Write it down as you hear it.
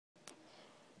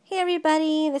Hey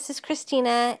everybody, this is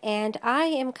Christina, and I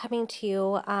am coming to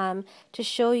you to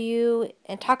show you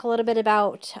and talk a little bit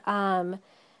about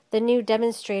the new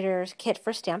Demonstrator kit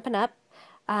for Stampin' Up.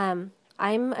 I'm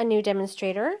a new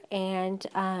demonstrator, and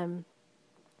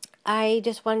I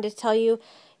just wanted to tell you,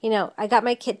 I got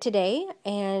my kit today,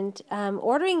 and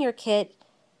ordering your kit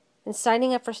and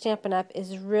signing up for Stampin' Up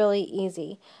is really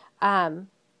easy.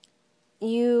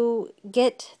 You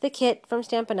get the kit from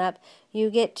Stampin' Up.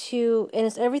 You get to,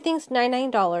 and everything's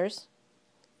 $99.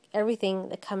 Everything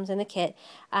that comes in the kit.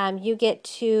 You get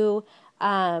to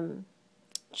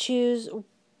choose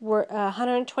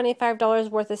 $125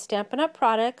 worth of Stampin' Up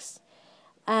products,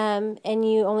 and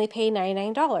you only pay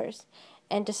 $99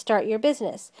 and to start your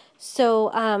business.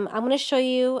 So I'm going to show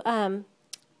you a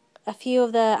few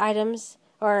of the items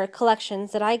or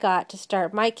collections that I got to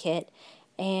start my kit,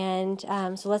 and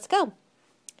so let's go.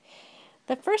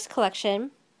 The first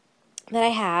collection that I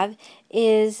have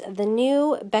is the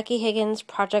new Becky Higgins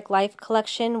Project Life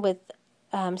collection with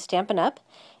Stampin' Up.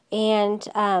 And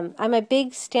I'm a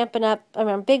big Stampin' Up, I'm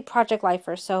a big Project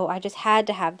Lifer, so I just had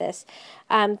to have this.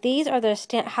 These are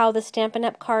how the Stampin'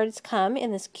 Up cards come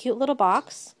in this cute little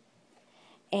box.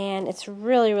 And it's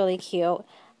really, really cute.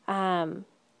 So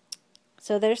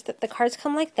there's the cards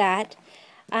come like that.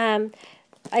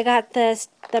 I got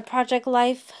the Project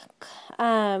Life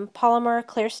polymer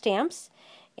clear stamps,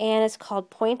 and it's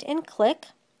called Point and Click.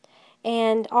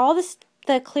 And all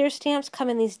the clear stamps come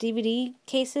in these DVD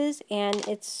cases, and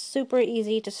it's super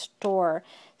easy to store.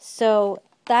 So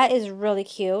that is really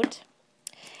cute.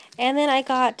 And then I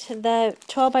got the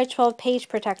 12 by 12 page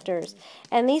protectors,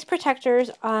 and these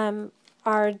protectors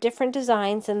are different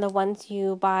designs than the ones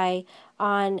you buy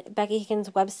on Becky Higgins'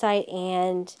 website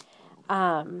and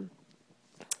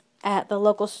at the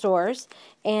local stores,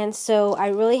 and so I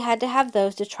really had to have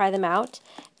those to try them out.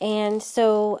 And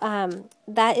so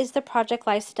that is the Project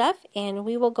Life stuff, and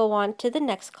we will go on to the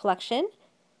next collection.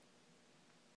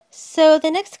 So the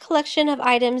next collection of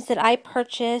items that I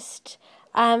purchased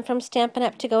from Stampin'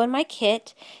 Up to go in my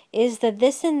kit is the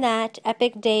This and That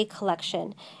Epic Day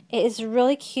collection. It is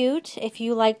really cute if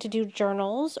you like to do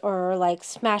journals or like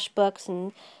smash books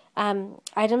and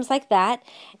items like that.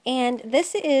 And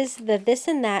this is the This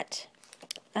and That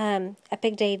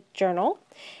Epic Day journal,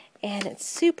 and it's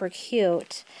super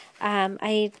cute. It's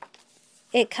a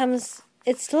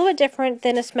little bit different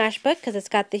than a smash book because it's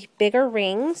got the bigger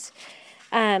rings,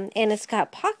 and it's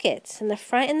got pockets in the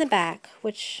front and the back,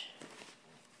 which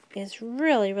is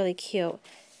really, really cute.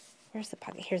 Where's the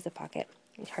pocket? Here's the pocket.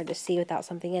 It's hard to see without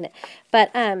something in it,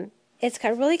 but it's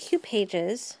got really cute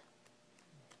pages.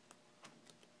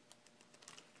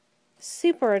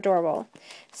 Super adorable.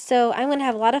 So I'm going to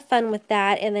have a lot of fun with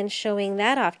that and then showing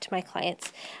that off to my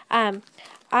clients.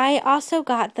 I also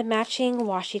got the matching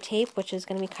washi tape, which is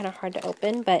going to be kind of hard to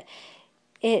open, but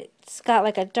it's got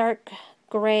like a dark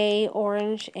gray,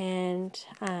 orange, and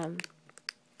kind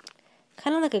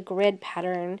of like a grid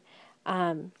pattern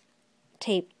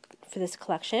tape for this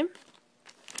collection.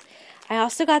 I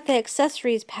also got the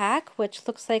accessories pack, which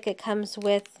looks like it comes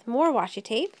with more washi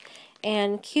tape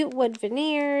and cute wood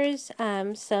veneers,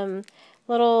 some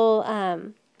little,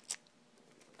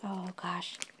 oh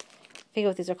gosh, I forget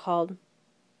what these are called,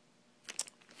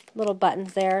 little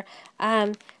buttons there,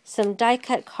 some die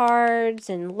cut cards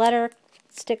and letter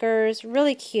stickers,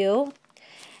 really cute.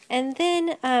 And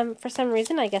then for some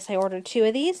reason, I guess I ordered 2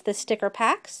 of these, the sticker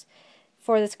packs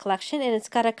for this collection, and it's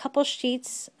got a couple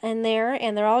sheets in there,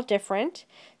 and they're all different,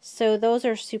 so those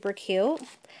are super cute.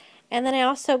 And then I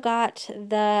also got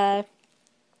the,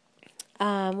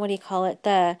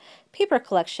 the paper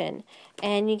collection.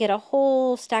 And you get a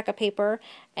whole stack of paper,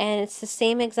 and it's the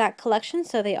same exact collection,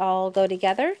 so they all go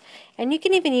together. And you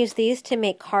can even use these to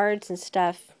make cards and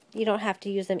stuff. You don't have to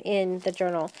use them in the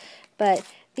journal. But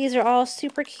these are all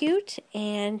super cute,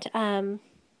 and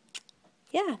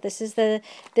yeah, this is the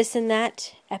This and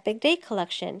That Epic Day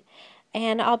collection.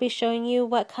 And I'll be showing you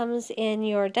what comes in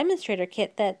your demonstrator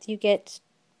kit that you get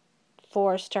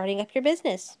for starting up your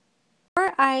business.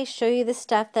 Before I show you the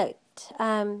stuff that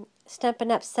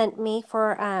Stampin' Up sent me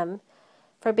for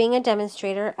being a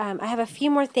demonstrator, I have a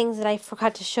few more things that I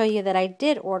forgot to show you that I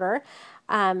did order.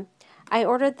 I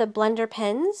ordered the blender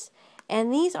pens,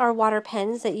 and these are water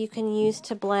pens that you can use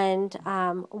to blend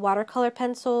watercolor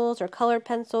pencils or colored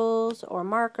pencils or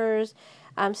markers.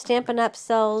 Stampin' Up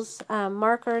sells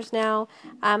markers now.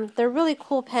 They're really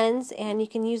cool pens, and you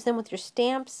can use them with your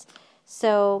stamps.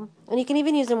 So, and you can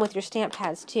even use them with your stamp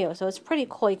pads too. So it's pretty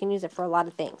cool. You can use it for a lot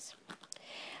of things.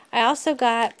 I also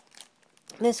got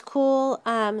this cool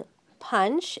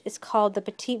punch. It's called the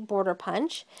Petite Border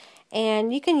Punch.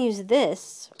 And you can use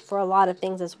this for a lot of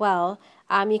things as well.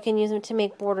 You can use them to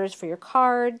make borders for your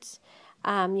cards.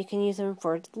 You can use them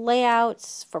for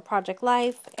layouts, for Project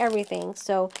Life, everything.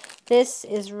 So this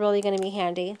is really going to be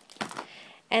handy.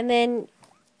 And then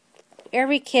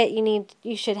every kit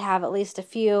you should have at least a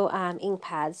few ink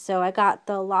pads. So I got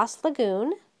the Lost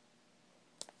Lagoon,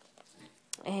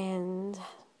 and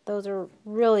those are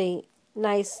really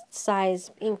nice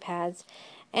size ink pads.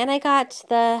 And I got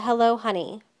the Hello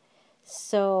Honey.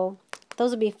 So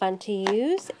those will be fun to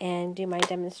use and do my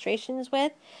demonstrations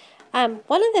with. One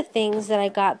of the things that I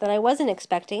got that I wasn't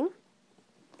expecting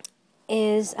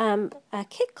is a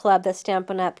kit club that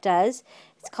Stampin' Up! Does.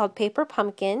 It's called Paper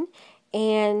Pumpkin,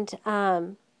 and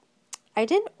I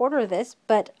didn't order this,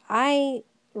 but I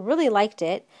really liked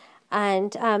it.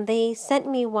 And they sent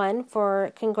me one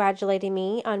for congratulating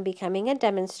me on becoming a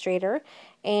demonstrator.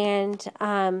 And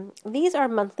these are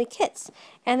monthly kits.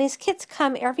 And these kits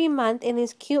come every month in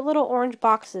these cute little orange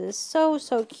boxes. So,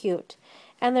 so cute.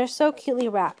 And they're so cutely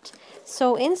wrapped.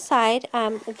 So inside,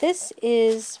 this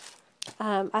is,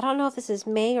 I don't know if this is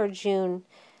May or June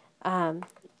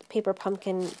Paper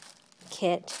Pumpkin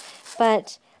kit.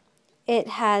 But it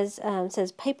has,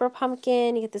 says Paper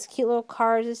Pumpkin. You get this cute little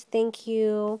card, says thank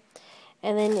you.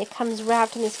 And then it comes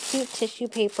wrapped in this cute tissue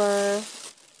paper.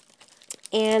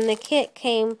 And the kit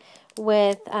came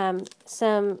with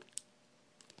some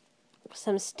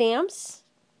stamps.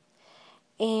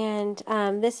 And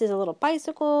this is a little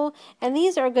bicycle. And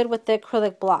these are good with the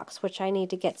acrylic blocks, which I need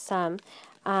to get some.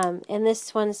 And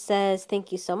this one says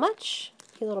thank you so much.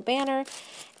 Cute little banner.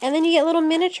 And then you get little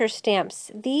miniature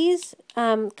stamps. These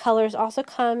colors also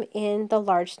come in the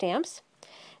large stamps.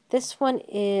 This one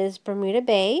is Bermuda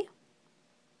Bay.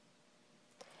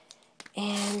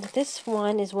 And this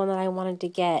one is one that I wanted to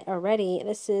get already.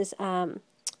 This is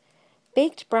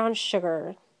Baked Brown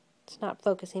Sugar. It's not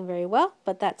focusing very well,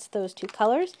 but that's those two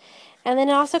colors. And then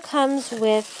it also comes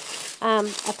with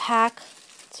a pack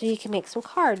so you can make some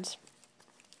cards.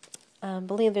 I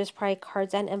believe there's probably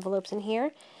cards and envelopes in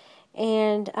here.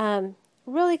 And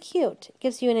really cute. It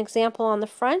gives you an example on the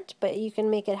front, but you can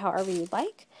make it however you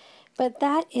like. But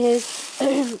that is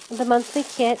the monthly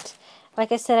kit.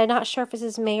 Like I said, I'm not sure if this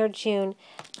is May or June.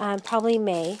 Probably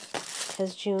May,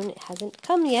 because June hasn't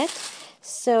come yet.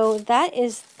 So that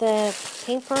is the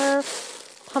Paper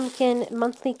Pumpkin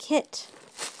monthly kit.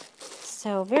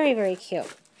 So very, very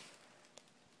cute.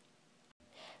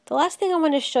 The last thing I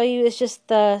want to show you is just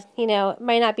the, it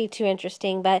might not be too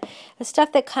interesting, but the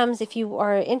stuff that comes if you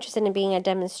are interested in being a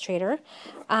demonstrator.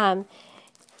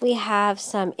 We have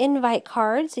some invite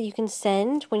cards that you can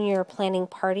send when you're planning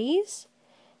parties.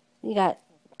 You got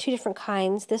two different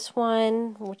kinds. This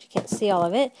one, which you can't see all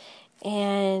of it,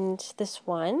 and this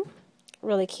one,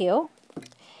 really cute.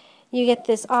 You get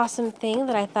this awesome thing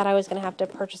that I thought I was going to have to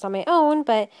purchase on my own,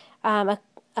 but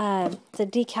it's a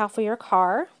decal for your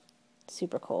car.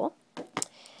 Super cool.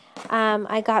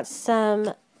 I got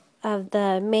some of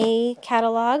the May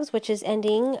catalogs, which is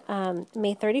ending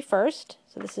May 31st.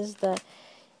 So this is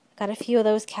got a few of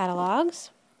those catalogs.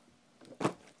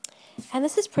 And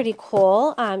this is pretty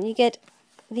cool. You get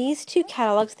these two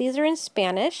catalogs. These are in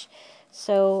Spanish.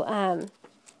 So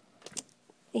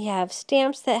you have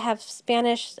stamps that have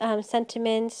Spanish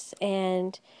sentiments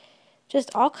and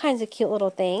just all kinds of cute little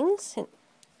things.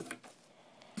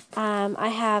 I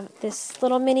have this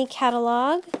little mini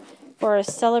catalog for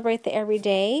Celebrate the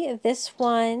Everyday. This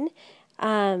one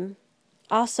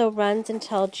also runs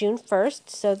until June 1st.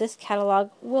 So this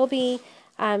catalog will be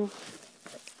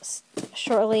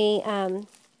shortly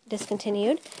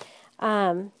discontinued.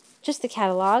 Just the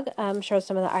catalog. I'm sure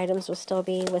some of the items will still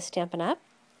be with Stampin' Up.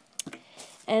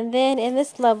 And then in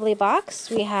this lovely box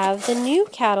we have the new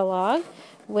catalog,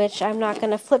 which I'm not going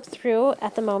to flip through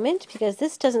at the moment because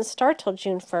this doesn't start till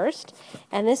June 1st.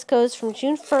 And this goes from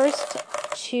June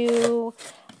 1st to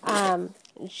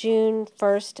June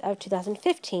 1st of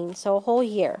 2015, so a whole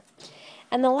year.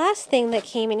 And the last thing that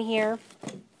came in here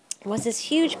was this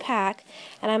huge pack,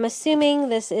 and I'm assuming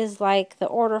this is like the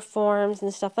order forms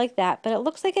and stuff like that, but it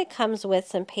looks like it comes with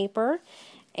some paper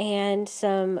and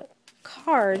some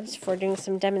cards for doing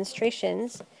some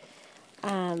demonstrations.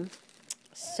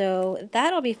 So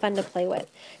that'll be fun to play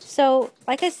with. So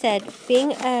like I said,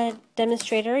 being a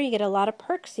demonstrator, you get a lot of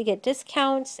perks, you get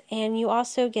discounts, and you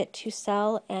also get to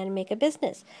sell and make a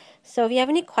business. So if you have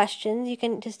any questions, you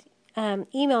can just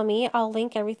email me. I'll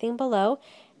link everything below,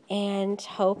 and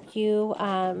hope you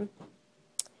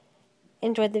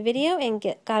enjoyed the video and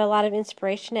got a lot of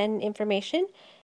inspiration and information.